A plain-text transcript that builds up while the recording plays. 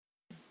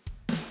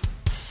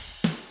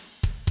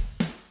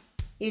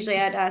Usually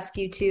I'd ask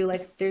you too, like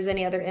if there's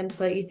any other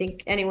input you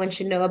think anyone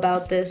should know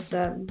about this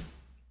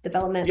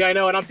development. Yeah, I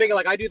know. And I'm thinking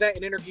like I do that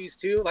in interviews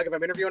too. Like if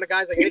I'm interviewing a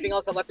guy's like anything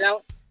else I left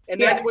out. And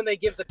that's Yeah. when they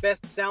give the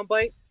best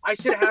soundbite. I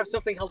should have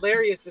something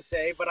hilarious to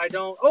say, but I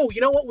don't. Oh,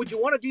 you know what? Would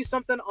you want to do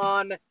something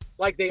on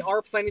like they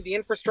are planning the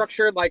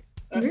infrastructure? Like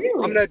Really?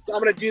 I'm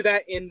gonna do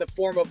that in the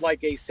form of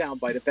like a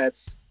soundbite if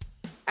that's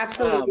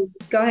Absolutely.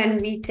 Go ahead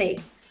and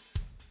retake.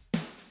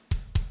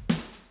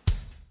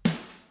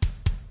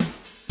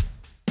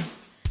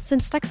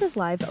 Since Texas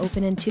Live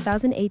opened in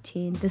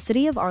 2018, the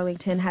city of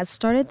Arlington has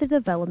started the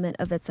development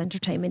of its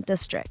entertainment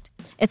district.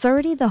 It's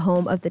already the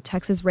home of the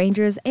Texas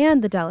Rangers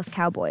and the Dallas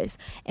Cowboys,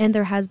 and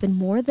there has been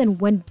more than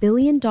 $1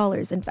 billion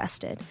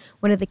invested.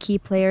 One of the key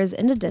players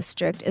in the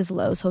district is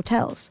Loews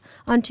Hotels.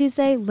 On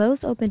Tuesday,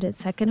 Loews opened its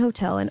second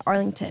hotel in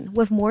Arlington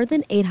with more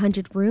than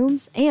 800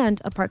 rooms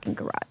and a parking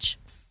garage.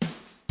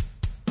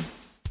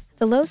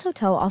 The Loews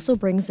Hotel also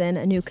brings in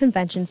a new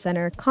convention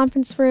center,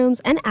 conference rooms,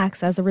 and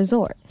acts as a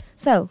resort.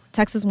 So,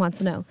 Texas wants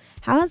to know,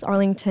 how has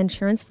Arlington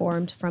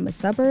transformed from a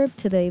suburb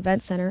to the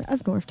event center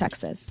of North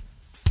Texas?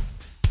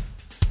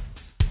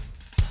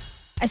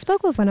 I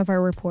spoke with one of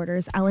our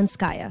reporters, Alan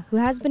Skaya, who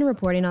has been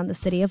reporting on the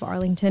city of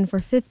Arlington for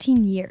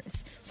 15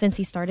 years, since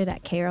he started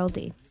at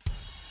KRLD.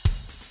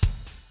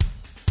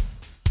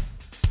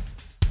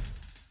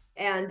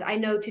 And I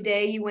know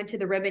today you went to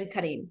the ribbon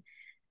cutting.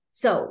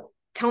 So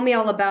tell me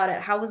all about it.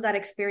 How was that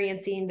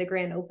experiencing the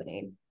grand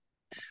opening?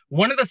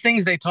 one of the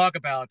things they talk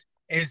about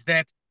is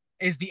that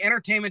as the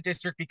entertainment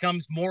district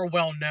becomes more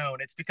well known,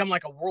 it's become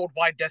like a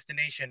worldwide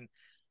destination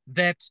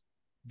that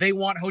they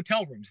want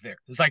hotel rooms there.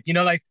 It's like,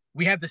 like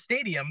we have the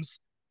stadiums,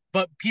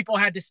 but people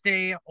had to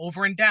stay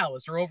over in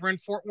Dallas or over in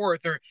Fort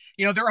Worth, or,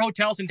 there are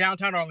hotels in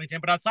downtown Arlington,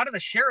 but outside of the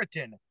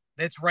Sheraton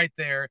that's right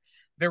there,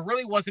 there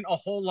really wasn't a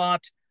whole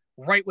lot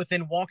right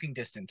within walking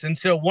distance. And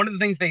so one of the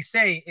things they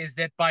say is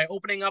that by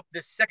opening up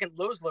this second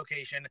Lowe's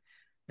location,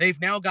 they've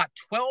now got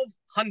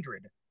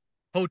 1,200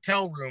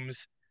 hotel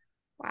rooms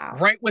Wow.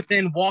 right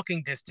within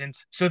walking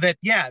distance. So that,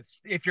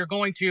 yes, if you're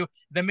going to,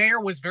 the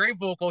mayor was very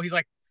vocal. He's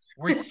like,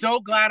 we're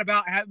so glad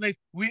about having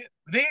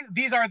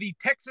these are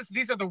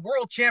the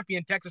world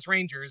champion Texas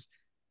Rangers,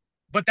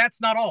 but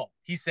that's not all.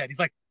 He said, he's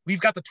like, we've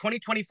got the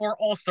 2024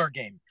 All-Star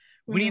game.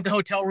 We Mhm. need the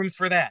hotel rooms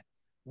for that.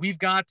 We've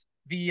got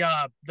the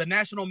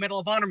National Medal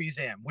of Honor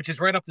Museum, which is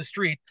right up the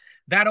street.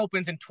 That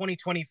opens in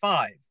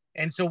 2025.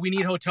 And so we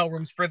need hotel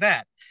rooms for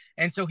that.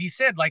 And so he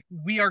said, like,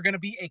 we are going to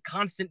be a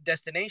constant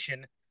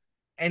destination.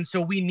 And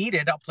so we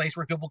needed a place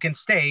where people can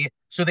stay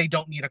so they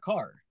don't need a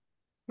car.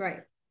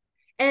 Right.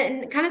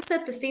 And kind of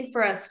set the scene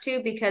for us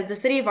too, because the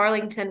city of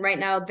Arlington right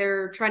now,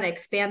 they're trying to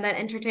expand that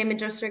entertainment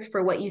district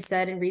for what you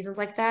said and reasons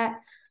like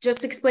that.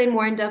 Just explain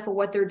more in depth of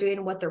what they're doing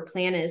and what their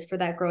plan is for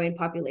that growing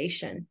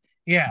population.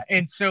 Yeah.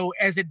 And so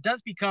as it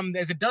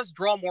does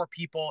draw more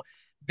people,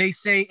 they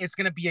say it's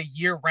going to be a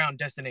year-round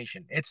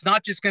destination. It's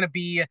not just going to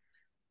be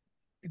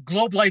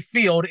Globe Life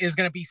Field is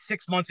going to be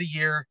 6 months a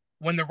year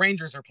when the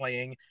Rangers are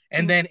playing,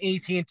 and then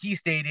AT&T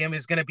Stadium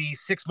is going to be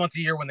 6 months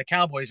a year when the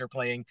Cowboys are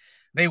playing.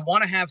 They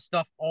want to have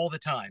stuff all the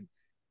time,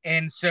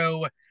 and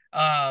so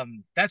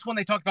that's when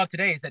they talked about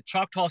today is that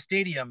Choctaw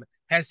Stadium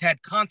has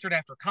had concert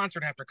after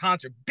concert after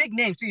concert, big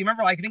names too. You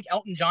remember, like, I think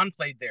Elton John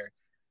played there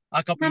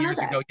a couple I of know years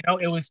that. ago.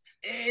 It was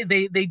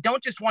they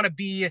don't just want to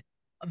be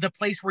the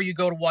place where you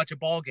go to watch a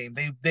ball game.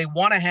 They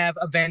want to have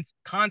events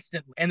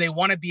constantly, and they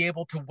want to be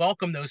able to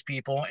welcome those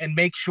people and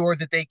make sure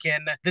that they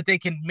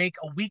can make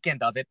a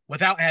weekend of it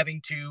without having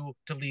to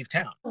leave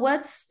town.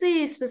 What's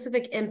the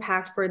specific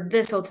impact for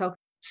this hotel?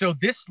 So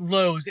this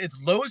it's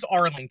Lowe's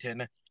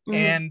Arlington, Mhm.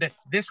 and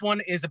this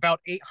one is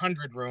about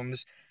 800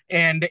 rooms,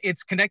 and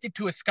it's connected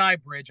to a sky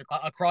bridge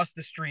across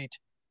the street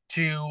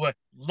to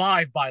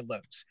Live by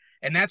Lowe's.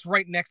 And that's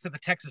right next to the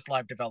Texas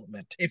Live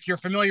development. If you're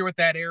familiar with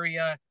that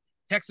area,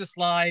 Texas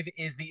Live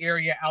is the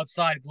area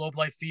outside Globe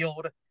Life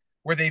Field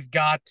where they've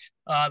got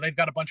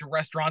a bunch of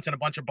restaurants and a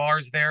bunch of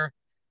bars there.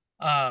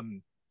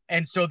 Um,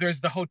 and so there's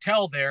the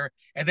hotel there,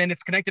 and then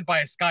it's connected by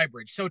a sky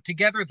bridge. So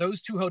together,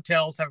 those two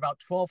hotels have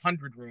about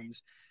 1,200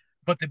 rooms.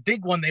 But the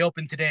big one they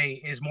opened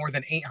today is more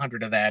than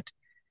 800 of that,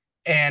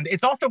 and uh,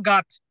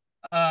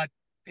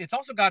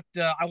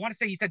 I want to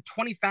say he said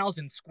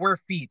 20,000 square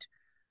feet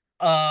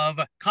of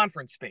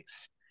conference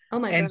space. Oh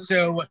my And God.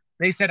 so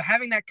they said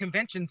having that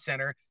convention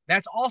center,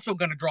 that's also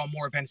going to draw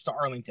more events to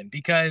Arlington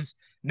because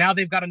now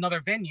they've got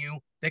another venue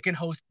that can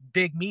host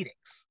big meetings.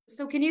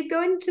 So can you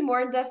go into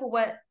more in depth of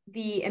what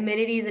the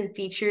amenities and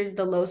features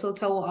the Lowe's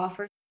Hotel will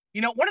offer?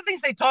 One of the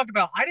things they talked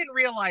about, I didn't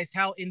realize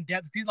how in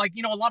depth, like,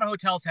 a lot of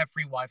hotels have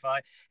free Wi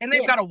Fi and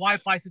they've Yeah. got a Wi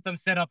Fi system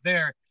set up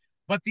there.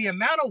 But the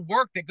amount of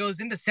work that goes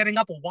into setting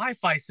up a Wi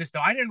Fi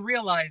system, I didn't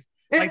realize.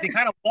 Like, they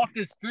kind of walked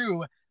us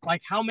through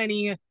like how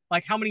many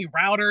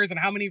routers and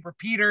how many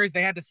repeaters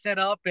they had to set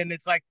up. And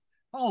it's like,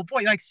 oh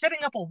boy, like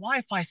setting up a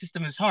Wi Fi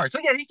system is hard. So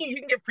yeah, you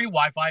can get free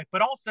Wi Fi,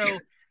 but also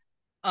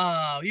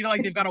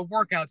like they've got a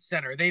workout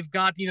center, they've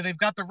got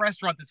the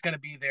restaurant that's going to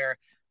be there,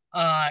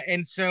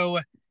 and so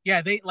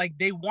yeah, they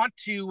want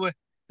to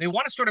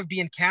sort of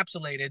be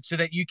encapsulated so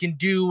that you can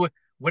do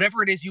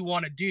whatever it is you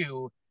want to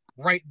do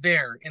right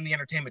there in the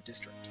entertainment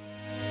district.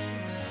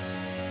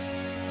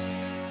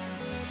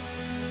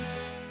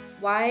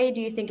 Why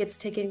do you think it's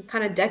taken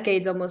kind of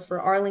decades almost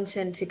for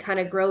Arlington to kind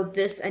of grow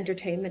this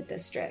entertainment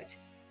district?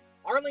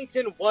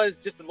 Arlington was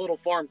just a little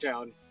farm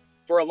town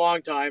for a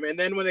long time, and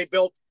then when they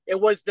built, it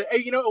was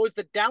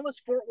the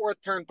Dallas-Fort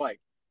Worth Turnpike.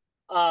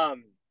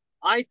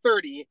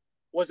 I-30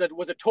 was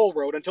a toll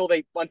road until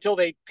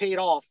they paid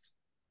off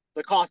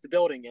the cost of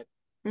building it.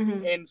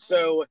 Mm-hmm. And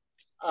so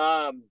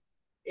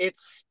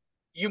it's,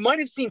 you might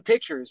have seen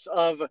pictures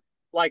of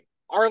like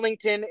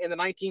Arlington in the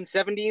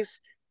 1970s.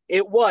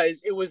 It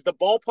was the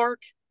ballpark,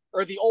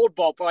 or the old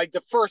ballpark, like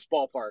the first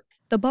ballpark.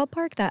 The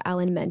ballpark that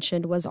Alan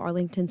mentioned was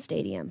Arlington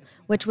Stadium,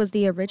 which was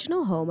the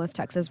original home of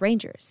Texas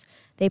Rangers.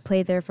 They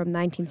played there from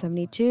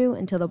 1972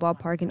 until the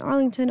ballpark in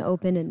Arlington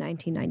opened in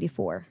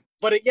 1994.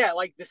 But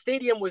like the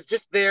stadium was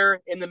just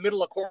there in the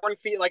middle of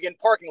cornfield, like in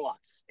parking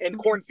lots and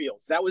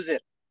cornfields. That was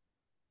it.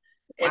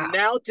 Wow. And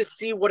now to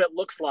see what it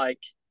looks like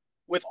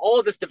with all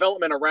of this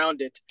development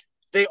around it,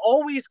 they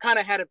always kind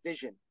of had a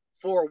vision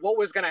for what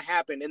was going to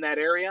happen in that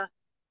area.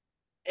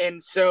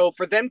 And so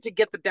for them to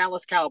get the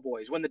Dallas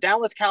Cowboys, when the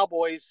Dallas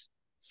Cowboys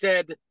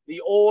said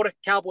the old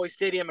Cowboy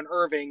Stadium in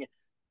Irving,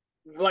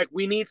 like,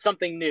 we need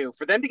something new,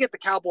 for them to get the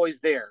Cowboys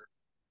there,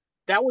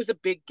 that was a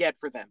big get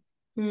for them.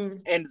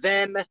 And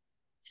then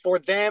for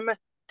them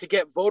to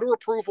get voter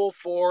approval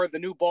for the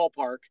new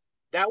ballpark,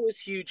 that was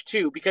huge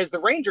too, because the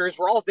Rangers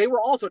were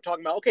also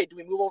talking about, okay, do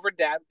we move over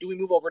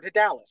to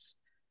Dallas?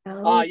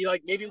 Oh.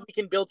 Maybe we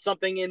can build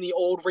something in the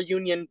old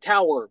Reunion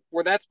Tower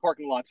where that's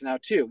parking lots now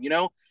too,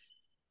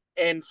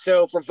 And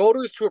so for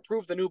voters to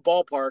approve the new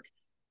ballpark,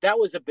 that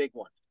was a big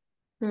one.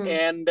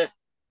 And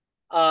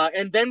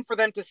then for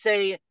them to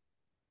say,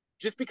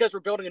 just because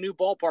we're building a new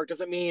ballpark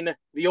doesn't mean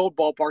the old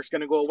ballpark's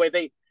going to go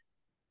away.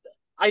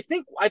 I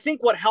think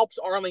what helps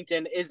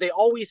Arlington is they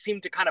always seem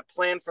to kind of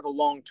plan for the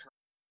long term.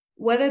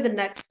 What are the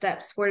next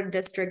steps for the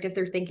district if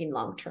they're thinking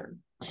long term?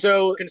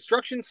 So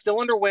construction's still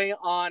underway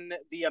on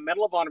the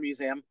Medal of Honor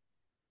Museum,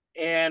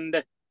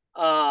 and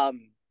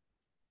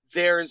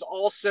there's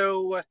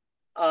also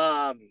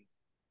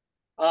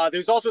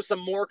some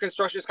more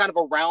construction kind of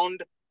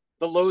around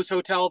the Loews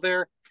Hotel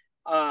there,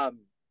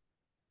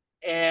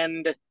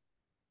 and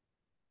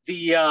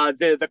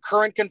the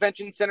current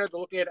convention center they're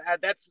looking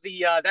at, that's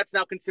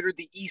now considered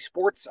the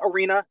esports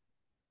arena,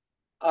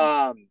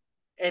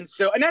 and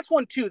that's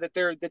one too that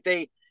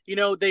they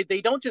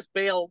don't just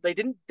bail. They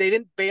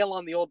didn't bail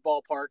on the old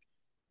ballpark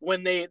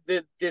when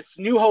this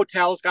new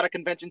hotel's got a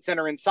convention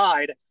center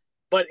inside,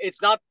 but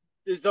it's not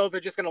as though they're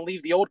just going to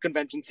leave the old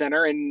convention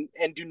center and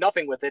do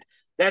nothing with it.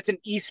 That's an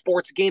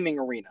esports gaming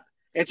arena.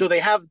 And so they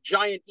have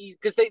giant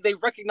because they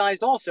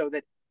recognized also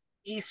that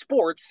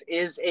esports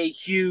is a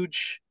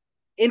huge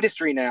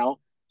industry now.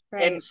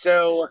 Right. And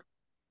so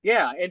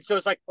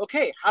it's like,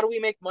 okay, how do we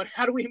make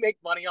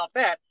money off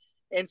that?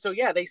 And so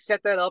they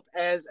set that up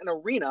as an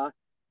arena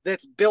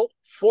that's built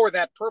for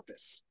that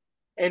purpose.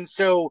 And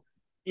so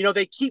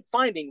they keep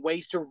finding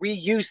ways to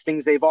reuse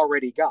things they've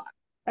already got.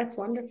 That's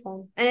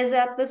wonderful. And is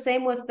that the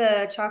same with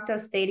the Choctaw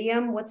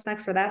Stadium? What's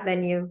next for that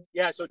venue?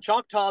 Yeah, so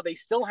Choctaw, they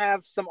still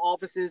have some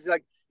offices.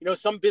 Like,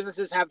 some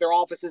businesses have their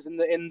offices in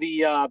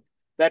the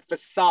that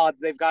facade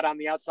they've got on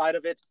the outside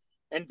of it.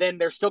 And then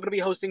they're still going to be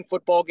hosting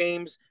football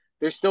games.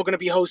 They're still going to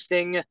be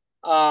hosting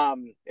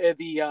the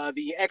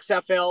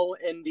XFL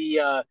and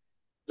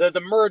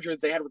the merger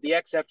they had with the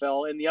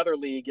XFL and the other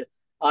league.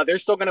 They're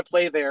still going to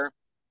play there,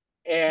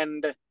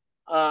 and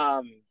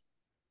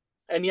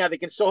they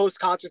can still host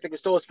concerts. They can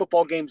still host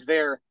football games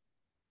there.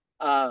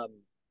 And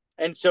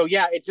so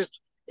it's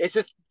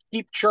just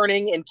keep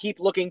churning and keep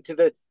looking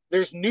to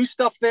there's new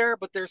stuff there,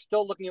 but they're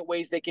still looking at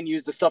ways they can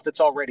use the stuff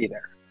that's already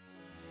there.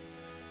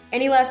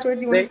 Any last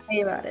words you want to say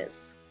about it?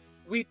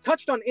 We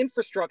touched on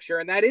infrastructure,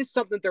 and that is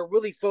something they're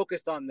really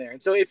focused on there.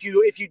 And so if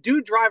you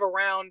do drive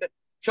around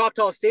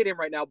Choctaw Stadium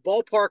right now,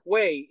 Ballpark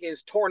Way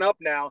is torn up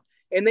now,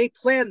 and they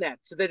plan that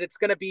so that it's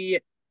going to be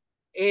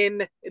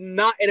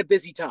not in a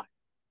busy time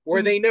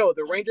where they know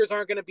the Rangers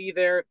aren't going to be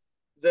there,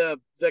 the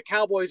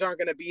Cowboys aren't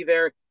going to be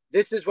there.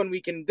 This is when we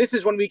can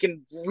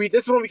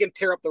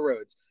tear up the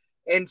roads.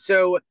 And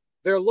so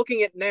they're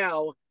looking at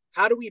now,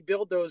 how do we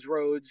build those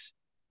roads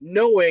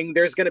knowing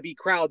there's going to be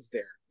crowds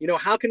there?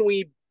 How can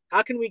we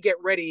get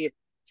ready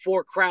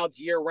for crowds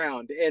year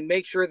round and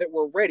make sure that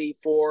we're ready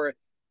for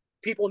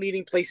people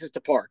needing places to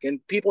park and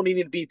people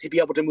needing to be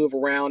able to move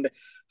around?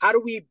 How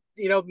do we,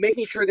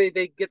 making sure they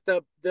get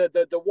the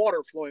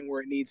water flowing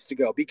where it needs to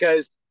go,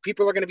 because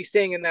people are going to be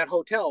staying in that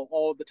hotel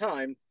all the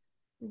time.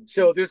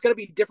 So there's going to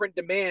be different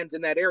demands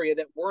in that area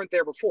that weren't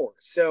there before.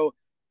 So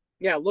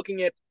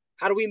looking at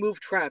how do we move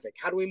traffic?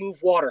 How do we move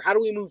water? How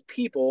do we move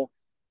people?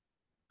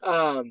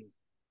 Because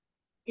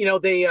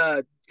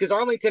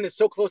Arlington is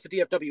so close to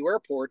DFW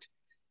Airport,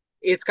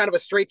 it's kind of a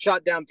straight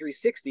shot down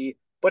 360.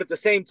 But at the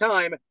same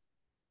time,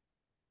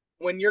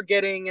 when you're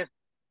getting,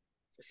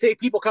 say,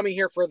 people coming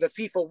here for the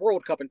FIFA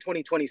World Cup in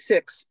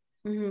 2026,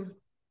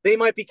 they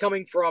might be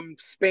coming from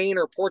Spain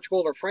or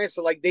Portugal or France.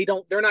 So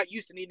they're not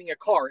used to needing a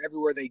car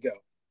everywhere they go.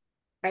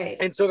 Right.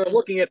 And so they're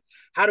looking at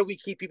how do we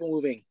keep people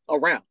moving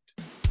around?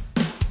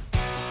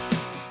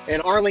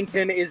 And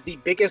Arlington is the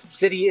biggest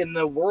city in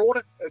the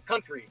world,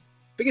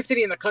 biggest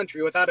city in the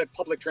country without a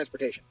public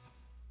transportation.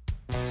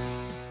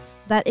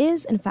 That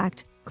is, in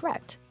fact,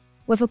 correct.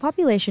 With a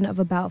population of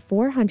about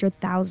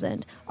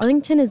 400,000,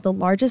 Arlington is the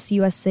largest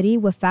U.S. city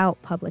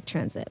without public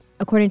transit.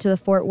 According to the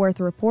Fort Worth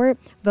report,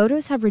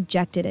 voters have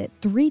rejected it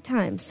 3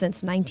 times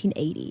since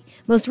 1980,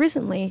 most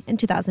recently in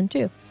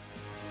 2002.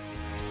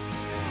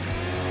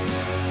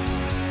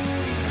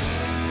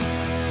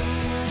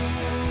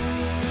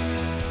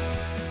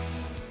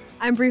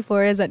 I'm Bree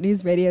Flores at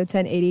News Radio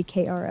 1080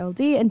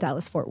 KRLD in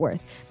Dallas-Fort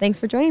Worth. Thanks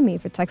for joining me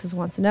for Texas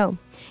Wants to Know.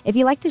 If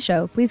you like the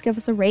show, please give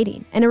us a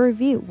rating and a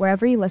review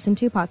wherever you listen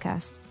to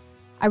podcasts.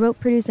 I wrote,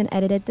 produced, and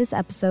edited this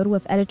episode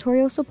with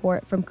editorial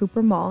support from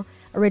Cooper Mall.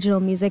 Original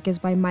music is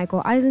by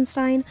Michael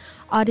Eisenstein.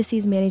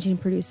 Odyssey's managing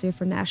producer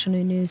for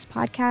National News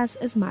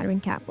Podcast is Myron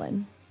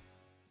Kaplan.